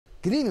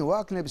Good evening.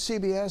 Welcome to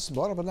CBS,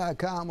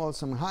 Baltimore.com. Well,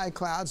 some high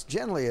clouds.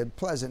 Generally a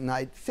pleasant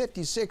night.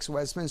 56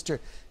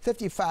 Westminster,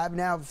 55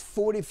 now,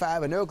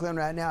 45 in Oakland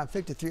right now,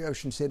 53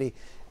 Ocean City,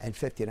 and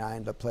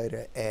 59 La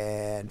Plata,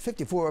 and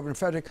 54 over in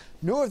Frederick.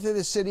 North of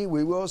the city,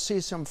 we will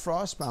see some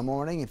frost by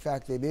morning. In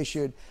fact, they've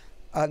issued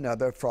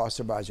another frost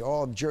advisory.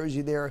 All of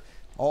Jersey there,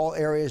 all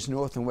areas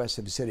north and west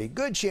of the city.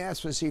 Good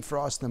chance we'll see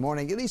frost in the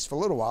morning, at least for a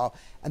little while.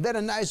 And then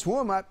a nice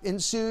warm-up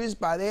ensues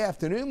by the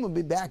afternoon. We'll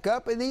be back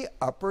up in the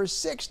upper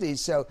 60s.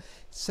 So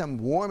some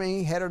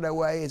warming headed our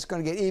way. It's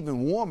going to get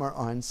even warmer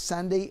on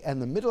Sunday and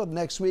the middle of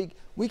next week.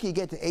 We could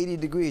get to 80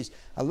 degrees.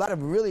 A lot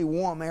of really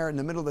warm air in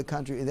the middle of the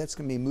country, and that's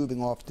going to be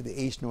moving off to the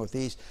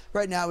east-northeast.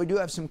 Right now, we do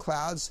have some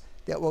clouds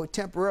that will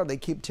temporarily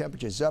keep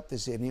temperatures up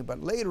this evening,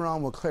 but later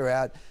on will clear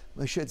out.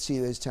 We should see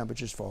those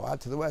temperatures fall.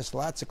 Out to the west,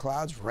 lots of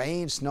clouds,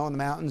 rain, snow in the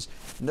mountains,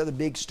 another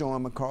big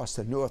storm across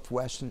the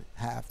northwestern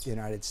half of the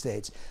United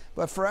States.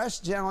 But for us,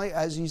 generally,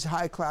 as these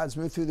high clouds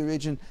move through the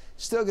region,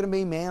 still going to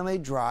be mainly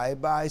dry.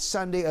 By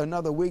Sunday,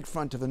 another weak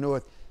front to the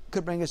north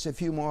could bring us a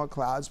few more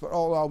clouds, but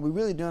all in all, we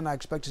really do not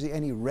expect to see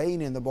any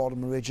rain in the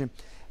Baltimore region.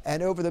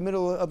 And over the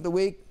middle of the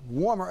week,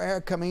 warmer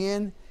air coming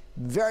in.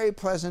 Very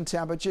pleasant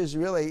temperatures,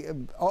 really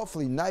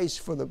awfully nice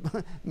for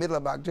the middle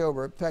of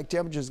October. In fact,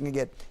 temperatures can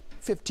get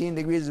 15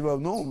 degrees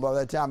above normal by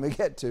the time we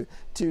get to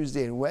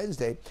Tuesday and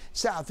Wednesday.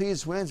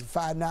 Southeast winds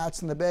 5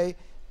 knots in the bay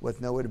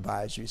with no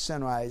advisory.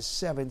 Sunrise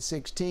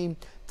 7:16.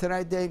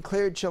 Tonight then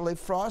cleared, chilly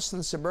frost in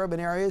the suburban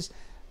areas.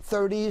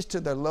 30s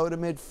to the low to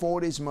mid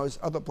 40s most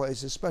other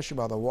places, especially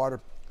by the water.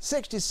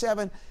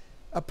 67.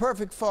 A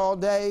perfect fall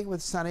day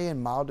with sunny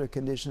and milder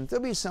conditions.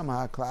 There'll be some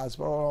high clouds,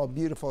 but all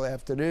beautiful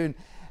afternoon.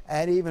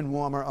 And even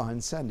warmer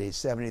on Sunday,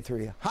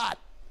 73. Hot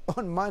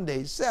on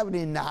Monday,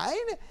 79.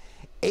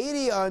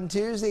 80 on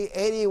Tuesday,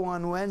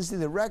 81 Wednesday.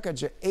 The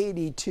records are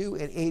 82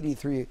 and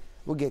 83.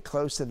 We'll get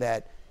close to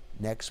that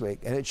next week.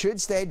 And it should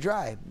stay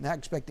dry. Not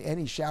expecting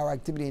any shower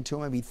activity until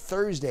maybe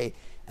Thursday,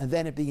 and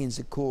then it begins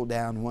to cool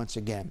down once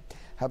again.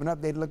 Have an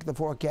updated look at the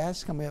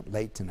forecast coming up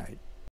late tonight.